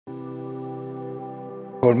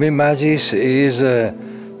For me, Magis is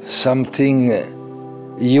something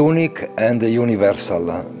unique and universal.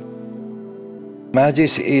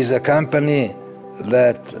 Magis is a company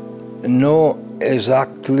that knows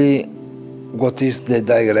exactly what is the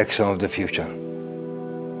direction of the future.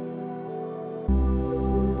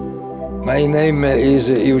 My name is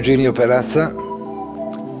Eugenio.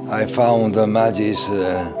 I found Magis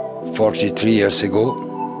 43 years ago.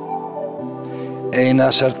 In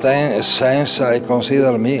a certain sense, I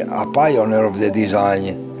consider me a pioneer of the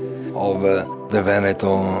design of the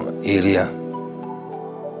Veneto area.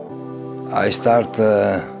 I start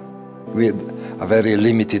with a very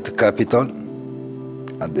limited capital.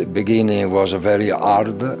 At the beginning it was very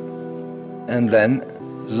hard, and then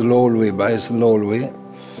slowly by slowly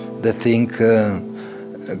the thing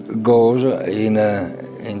goes in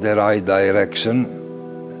the right direction,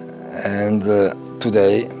 and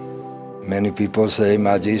today many people say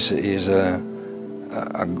Magis is a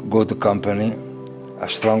good company, a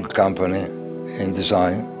strong company in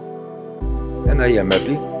design, and I am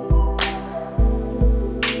happy.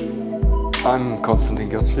 I'm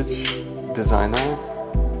Konstantin Gilcic, designer.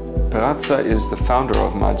 Perazza is the founder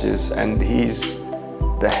of Magis, and he's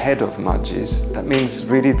the head of Magis. That means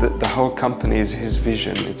really that the whole company is his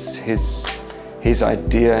vision. It's his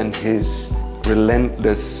idea and his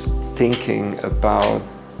relentless thinking about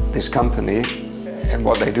this company and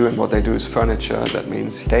what they do, is furniture. That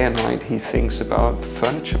means day and night he thinks about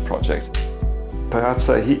furniture projects.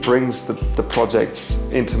 Perazza, he brings the projects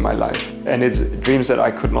into my life, and it's dreams that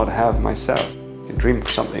I could not have myself. You dream of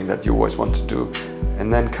something that you always want to do,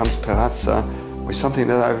 and then comes Perazza with something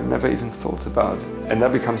that I've never even thought about, and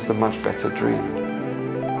that becomes the much better dream.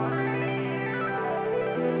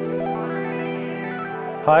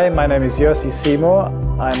 Hi, my name is Yossi Seymour.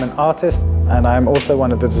 I'm an artist and I'm also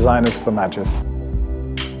one of the designers for Magis.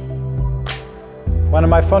 One of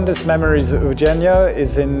my fondest memories of Eugenio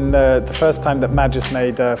is in the first time that Magis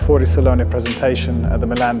made a Fuori Salone presentation at the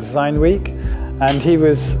Milan Design Week. And he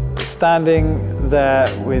was standing there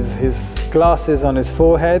with his glasses on his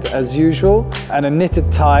forehead as usual and a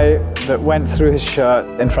knitted tie that went through his shirt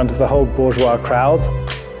in front of the whole bourgeois crowd.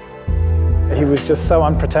 He was just so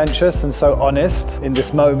unpretentious and so honest in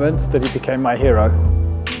this moment that he became my hero.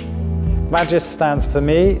 Magis stands for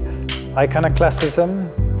me, iconoclasm,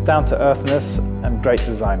 down-to-earthness and great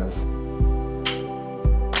designers.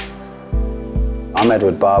 I'm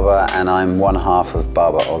Edward Barber and I'm one half of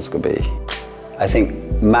Barber Osgerby. I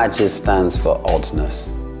think Magis stands for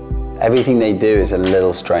oddness. Everything they do is a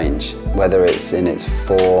little strange, whether it's in its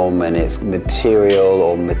form and its material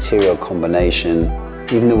or material combination.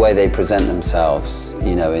 Even the way they present themselves,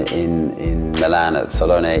 you know, in Milan at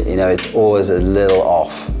Salone, you know, it's always a little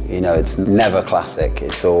off. You know, it's never classic,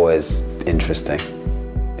 it's always interesting.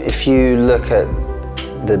 If you look at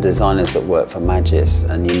the designers that work for Magis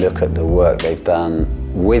and you look at the work they've done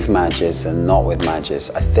with Magis and not with Magis,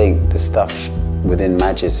 I think the stuff within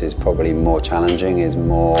Magis is probably more challenging, is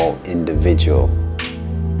more individual.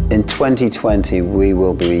 In 2020, we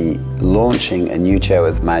will be launching a new chair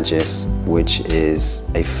with Magis, which is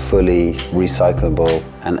a fully recyclable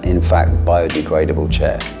and, in fact, biodegradable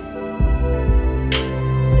chair.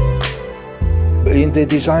 In the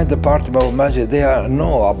design department of Magis, there are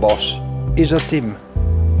no boss. It's a team.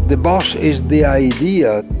 The boss is the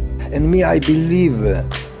idea, and me, I believe a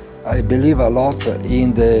lot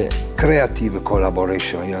in the creative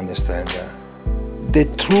collaboration. You understand? The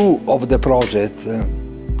truth of the project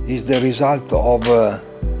is the result of a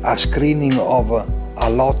screening of a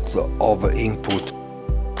lot of input.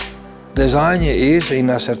 Design is, in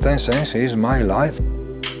a certain sense, is my life.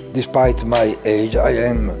 Despite my age, I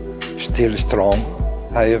am still strong.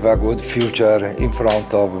 I have a good future in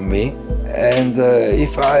front of me. And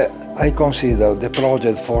if I consider the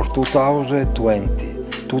project for 2020,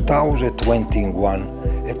 2021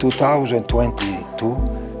 and 2022,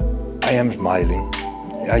 I am smiling.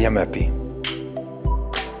 I am happy.